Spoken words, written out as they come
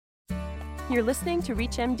You're listening to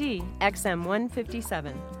ReachMD XM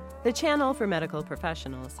 157, the channel for medical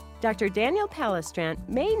professionals. Dr. Daniel Palestrant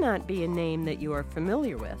may not be a name that you are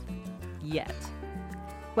familiar with yet.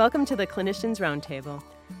 Welcome to the Clinicians Roundtable.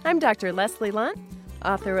 I'm Dr. Leslie Lunt,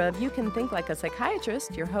 author of You Can Think Like a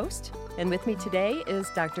Psychiatrist, your host, and with me today is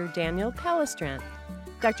Dr. Daniel Palestrant.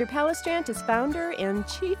 Dr. Palestrant is founder and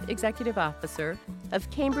chief executive officer of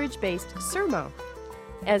Cambridge-based Sermo.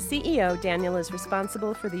 As CEO, Daniel is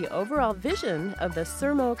responsible for the overall vision of the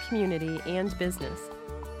Sermo community and business.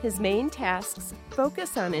 His main tasks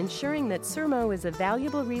focus on ensuring that Sermo is a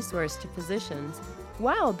valuable resource to physicians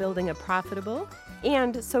while building a profitable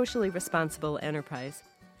and socially responsible enterprise.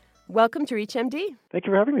 Welcome to ReachMD. Thank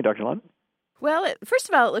you for having me, Dr. Lund. Well, first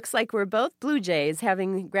of all, it looks like we're both Blue Jays,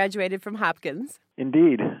 having graduated from Hopkins.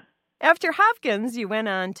 Indeed. After Hopkins, you went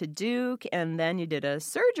on to Duke, and then you did a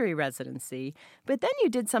surgery residency, but then you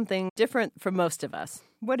did something different from most of us.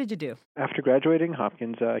 What did you do? After graduating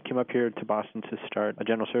Hopkins, I came up here to Boston to start a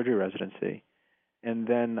general surgery residency. And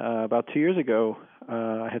then about 2 years ago,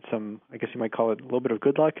 I had some, I guess you might call it a little bit of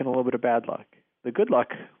good luck and a little bit of bad luck. The good luck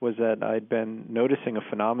was that I'd been noticing a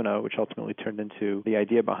phenomena which ultimately turned into the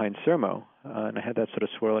idea behind Sermo, and I had that sort of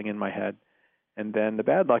swirling in my head. And then the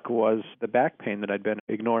bad luck was the back pain that I'd been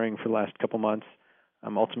ignoring for the last couple months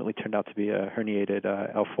ultimately turned out to be a herniated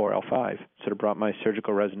L4, L5. Sort of brought my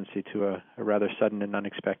surgical residency to a rather sudden and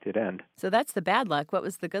unexpected end. So that's the bad luck. What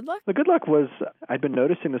was the good luck? The good luck was I'd been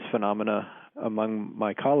noticing this phenomena among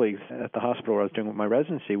my colleagues at the hospital where I was doing my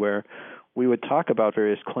residency, where we would talk about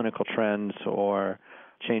various clinical trends or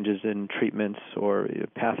changes in treatments or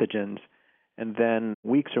pathogens, and then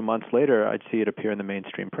weeks or months later, I'd see it appear in the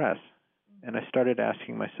mainstream press. And I started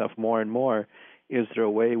asking myself more and more, is there a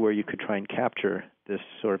way where you could try and capture this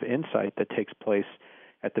sort of insight that takes place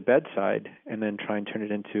at the bedside and then try and turn it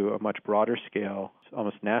into a much broader scale,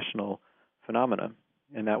 almost national phenomena?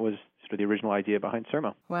 And that was sort of the original idea behind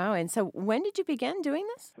Sermo. Wow. And so when did you begin doing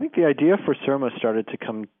this? I think the idea for Sermo started to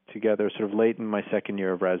come together sort of late in my second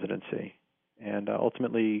year of residency. And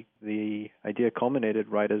ultimately, the idea culminated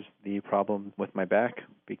right as the problem with my back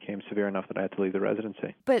became severe enough that I had to leave the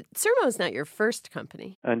residency. But Sermo is not your first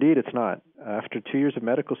company. Indeed, it's not. After 2 years of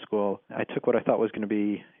medical school, I took what I thought was going to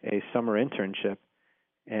be a summer internship.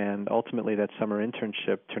 And ultimately, that summer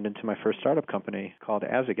internship turned into my first startup company called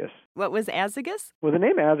Azagus. What was Azagus? Well, the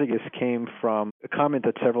name Azagus came from a comment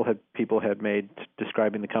that several people had made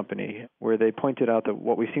describing the company, where they pointed out that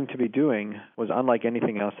what we seemed to be doing was unlike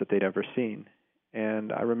anything else that they'd ever seen.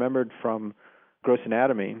 And I remembered from gross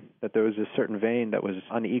anatomy that there was a certain vein that was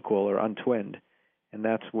unequal or untwinned, and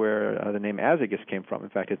that's where the name Azagus came from. In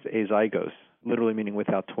fact, it's azygos, literally meaning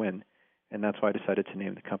without twin, and that's why I decided to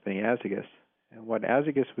name the company Azagus. And what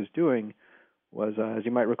Azagus was doing was, as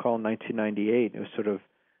you might recall, in 1998, it was sort of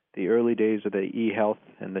the early days of the e-health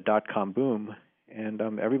and the dot-com boom, and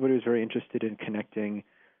everybody was very interested in connecting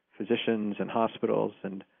physicians and hospitals.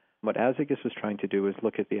 And what Azagus was trying to do was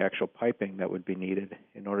look at the actual piping that would be needed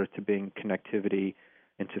in order to bring connectivity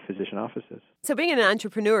into physician offices. So being an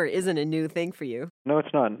entrepreneur isn't a new thing for you. No,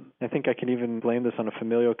 it's not. I think I can even blame this on a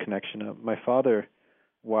familial connection. My father,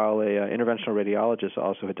 while a interventional radiologist,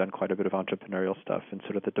 also had done quite a bit of entrepreneurial stuff in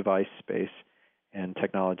sort of the device space and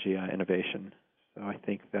technology innovation. So I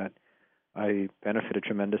think that I benefited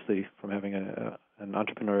tremendously from having an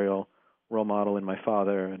entrepreneurial role model in my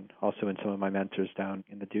father and also in some of my mentors down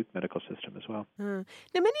in the Duke medical system as well. Now,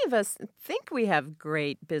 many of us think we have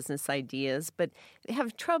great business ideas, but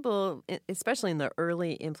have trouble, especially in the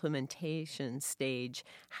early implementation stage.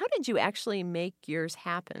 How did you actually make yours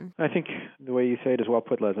happen? I think the way you say it is well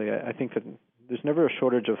put, Leslie. I think that there's never a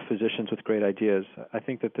shortage of physicians with great ideas. I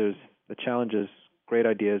think that there's the challenge is great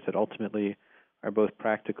ideas that ultimately are both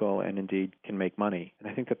practical and indeed can make money. And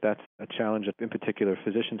I think that that's a challenge that in particular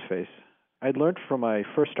physicians face. I'd learned from my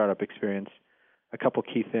first startup experience a couple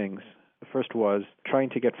key things. The first was trying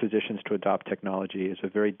to get physicians to adopt technology is a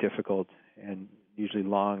very difficult and usually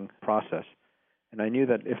long process. And I knew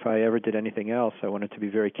that if I ever did anything else, I wanted to be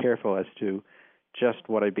very careful as to just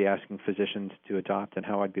what I'd be asking physicians to adopt and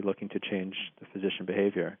how I'd be looking to change the physician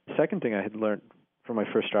behavior. The second thing I had learned from my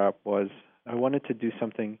first startup was I wanted to do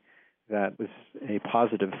something that was a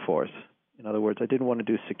positive force. In other words, I didn't want to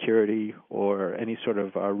do security or any sort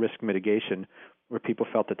of risk mitigation where people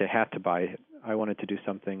felt that they had to buy it. I wanted to do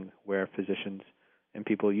something where physicians and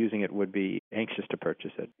people using it would be anxious to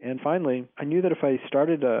purchase it. And finally, I knew that if I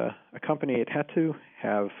started a company, it had to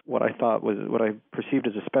have what I thought was what I perceived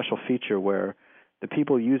as a special feature where the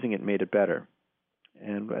people using it made it better.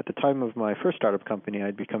 And at the time of my first startup company,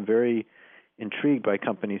 I'd become very intrigued by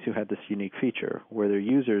companies who had this unique feature, where their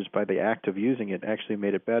users, by the act of using it, actually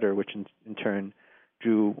made it better, which in turn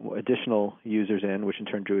drew additional users in, which in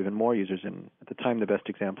turn drew even more users in. At the time, the best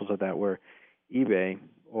examples of that were eBay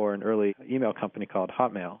or an early email company called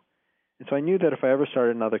Hotmail. And so I knew that if I ever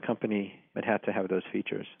started another company, it had to have those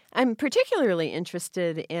features. I'm particularly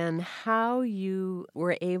interested in how you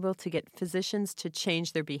were able to get physicians to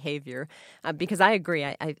change their behavior, because I agree.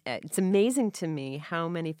 It's amazing to me how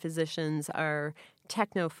many physicians are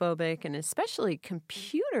technophobic and especially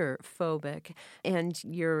computer phobic. And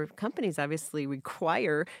your companies obviously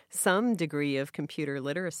require some degree of computer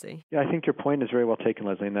literacy. Yeah, I think your point is very well taken,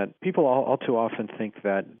 Leslie, in that people all too often think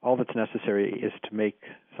that all that's necessary is to make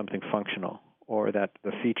something functional, or that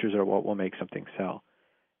the features are what will make something sell.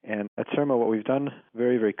 And at Sermo, what we've done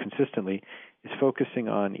very, very consistently is focusing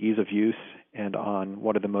on ease of use and on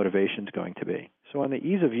what are the motivations going to be. So on the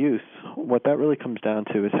ease of use, what that really comes down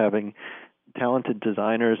to is having talented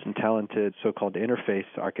designers and talented so-called interface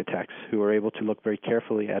architects who are able to look very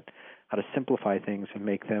carefully at how to simplify things and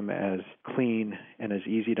make them as clean and as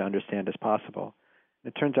easy to understand as possible.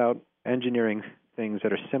 It turns out engineering things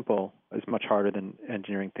that are simple is much harder than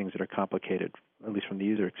engineering things that are complicated, at least from the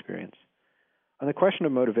user experience. On the question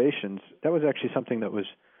of motivations, that was actually something that was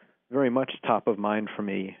very much top of mind for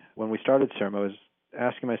me when we started Sermo, is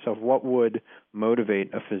asking myself what would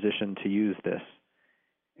motivate a physician to use this.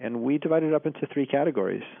 And we divided it up into three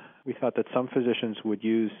categories. We thought that some physicians would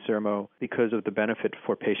use Sermo because of the benefit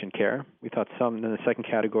for patient care. Then the second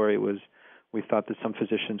category was we thought that some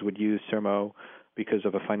physicians would use Sermo because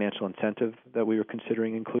of a financial incentive that we were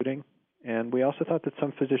considering including. And we also thought that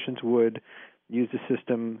some physicians would use the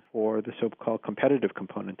system for the so-called competitive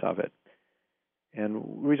component of it. And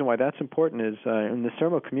the reason why that's important is in the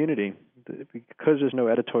Sermo community, because there's no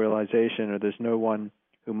editorialization or there's no one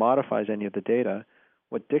who modifies any of the data,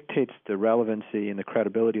 what dictates the relevancy and the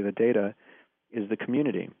credibility of the data is the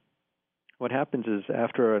community. What happens is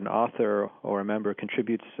after an author or a member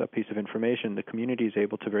contributes a piece of information, the community is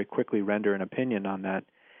able to very quickly render an opinion on that,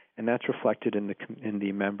 and that's reflected in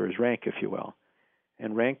the member's rank, if you will.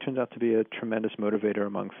 And rank turns out to be a tremendous motivator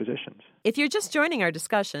among physicians. If you're just joining our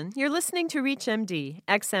discussion, you're listening to ReachMD,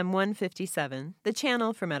 XM157, the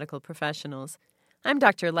channel for medical professionals. I'm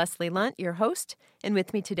Dr. Leslie Lunt, your host, and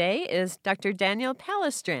with me today is Dr. Daniel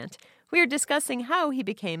Palestrant. We are discussing how he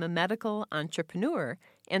became a medical entrepreneur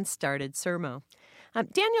and started Sermo.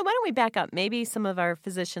 Daniel, why don't we back up? Maybe some of our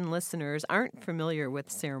physician listeners aren't familiar with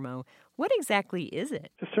Sermo. What exactly is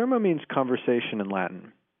it? So Sermo means conversation in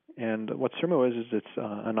Latin. And what Sermo is it's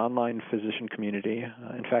an online physician community.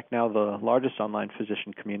 In fact, now the largest online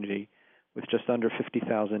physician community with just under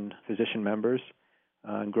 50,000 physician members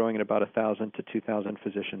and growing at about 1,000 to 2,000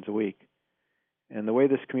 physicians a week. And the way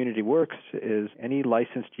this community works is any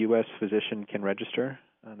licensed U.S. physician can register.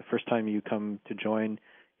 The first time you come to join,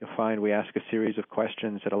 you'll find we ask a series of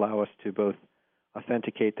questions that allow us to both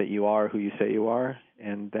authenticate that you are who you say you are,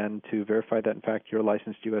 and then to verify that, in fact, you're a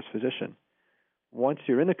licensed U.S. physician. Once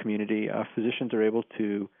you're in the community, physicians are able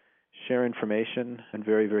to share information and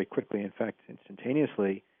very, very quickly, in fact,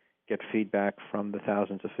 instantaneously, get feedback from the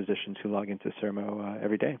thousands of physicians who log into Sermo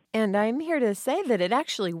every day. And I'm here to say that it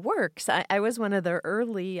actually works. I was one of the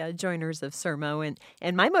early joiners of Sermo,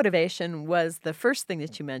 and my motivation was the first thing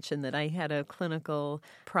that you mentioned, that I had a clinical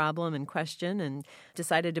problem and question and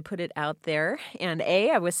decided to put it out there. And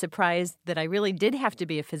I was surprised that I really did have to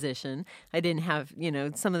be a physician. I didn't have,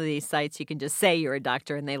 some of these sites you can just say you're a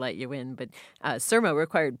doctor and they let you in, but Sermo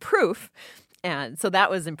required proof. And so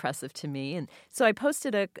that was impressive to me. And so I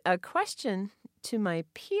posted a question to my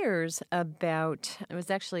peers about, I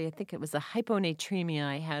think it was a hyponatremia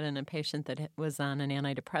I had in a patient that was on an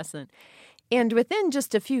antidepressant. And within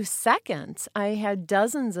just a few seconds, I had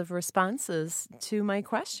dozens of responses to my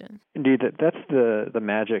question. Indeed, that's the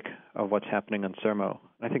magic of what's happening on Sermo.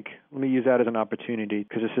 I think, let me use that as an opportunity,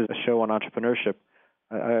 because this is a show on entrepreneurship.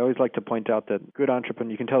 I always like to point out that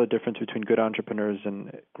you can tell the difference between good entrepreneurs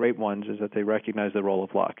and great ones is that they recognize the role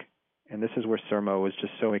of luck. And this is where Sermo was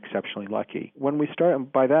just so exceptionally lucky. When we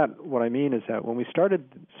start, by that, what I mean is that when we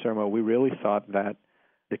started Sermo, we really thought that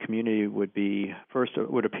the community would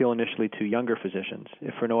appeal initially to younger physicians,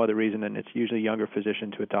 if for no other reason than it's usually younger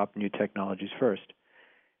physicians who adopt new technologies first.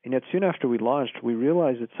 And yet soon after we launched, we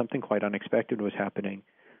realized that something quite unexpected was happening.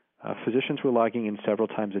 Physicians were logging in several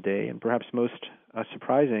times a day, and perhaps most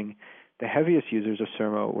surprising, the heaviest users of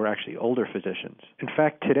Sermo were actually older physicians. In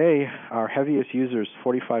fact, today, our heaviest users,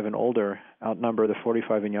 45 and older, outnumber the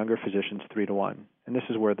 45 and younger physicians 3-1. And this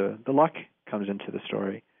is where the luck comes into the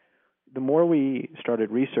story. The more we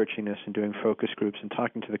started researching this and doing focus groups and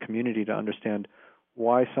talking to the community to understand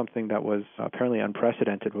why something that was apparently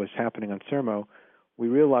unprecedented was happening on Sermo, we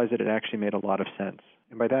realized that it actually made a lot of sense.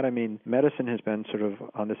 And by that I mean medicine has been sort of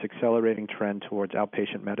on this accelerating trend towards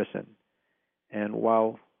outpatient medicine. And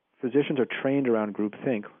while physicians are trained around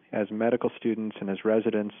groupthink as medical students and as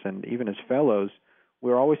residents and even as fellows,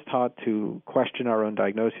 we're always taught to question our own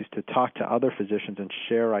diagnoses, to talk to other physicians and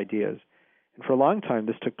share ideas. And for a long time,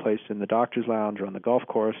 this took place in the doctor's lounge or on the golf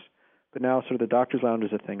course. But now sort of the doctor's lounge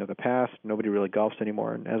is a thing of the past. Nobody really golfs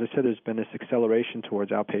anymore. And as I said, there's been this acceleration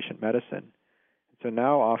towards outpatient medicine. So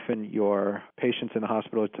now often your patients in the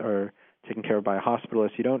hospital are taken care of by a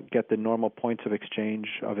hospitalist. You don't get the normal points of exchange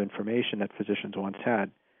of information that physicians once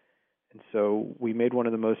had. And so we made one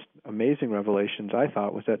of the most amazing revelations, I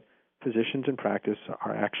thought, was that physicians in practice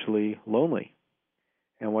are actually lonely.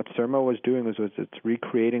 And what Sermo was doing was it's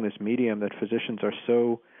recreating this medium that physicians are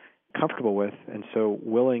so comfortable with and so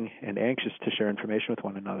willing and anxious to share information with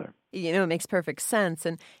one another. You know, it makes perfect sense.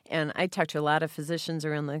 And I talk to a lot of physicians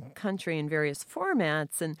around the country in various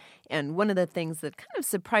formats. And one of the things that kind of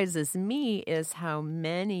surprises me is how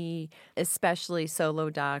many, especially solo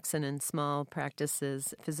docs and in small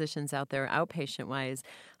practices, physicians out there outpatient-wise,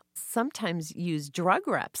 sometimes use drug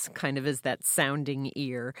reps kind of as that sounding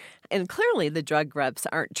ear. And clearly the drug reps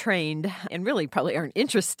aren't trained and really probably aren't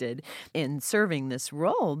interested in serving this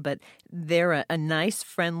role, but they're a nice,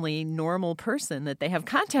 friendly, normal person that they have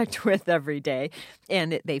contact with every day.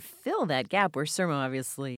 And they fill that gap where Sermo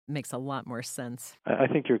obviously makes a lot more sense. I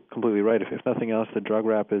think you're completely right. If nothing else, the drug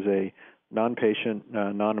rep is a non-patient,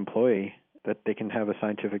 non-employee that they can have a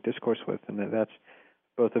scientific discourse with. And that's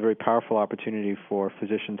both a very powerful opportunity for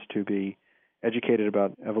physicians to be educated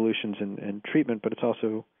about evolutions in treatment, but it's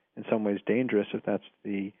also in some ways dangerous if that's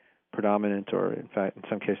the predominant or, in fact, in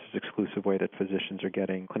some cases, exclusive way that physicians are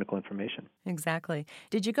getting clinical information. Exactly.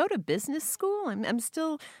 Did you go to business school? I'm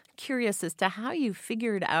still curious as to how you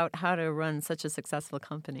figured out how to run such a successful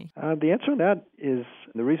company. The answer to that is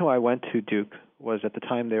the reason why I went to Duke was at the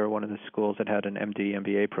time they were one of the schools that had an MD,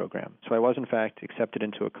 MBA program. So I was, in fact, accepted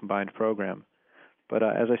into a combined program. But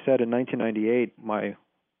as I said, in 1998, my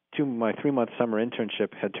 3-month summer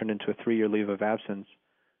internship had turned into a 3-year leave of absence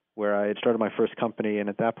where I had started my first company, and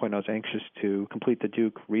at that point I was anxious to complete the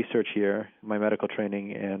Duke research year, my medical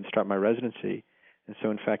training, and start my residency. And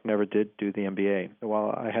so, in fact, never did do the MBA. So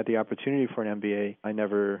while I had the opportunity for an MBA, I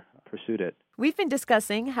never pursued it. We've been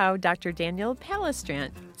discussing how Dr. Daniel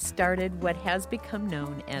Palestrant started what has become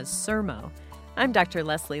known as Sermo. I'm Dr.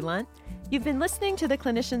 Leslie Lunt. You've been listening to the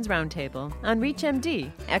Clinicians Roundtable on ReachMD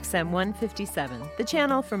XM157, the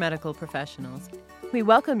channel for medical professionals. We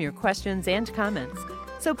welcome your questions and comments,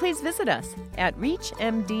 so please visit us at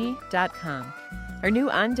reachmd.com. Our new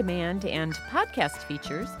on-demand and podcast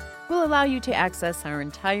features will allow you to access our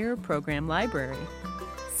entire program library.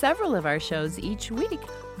 Several of our shows each week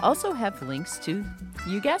also have links to,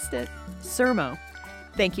 you guessed it, Sermo.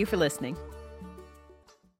 Thank you for listening.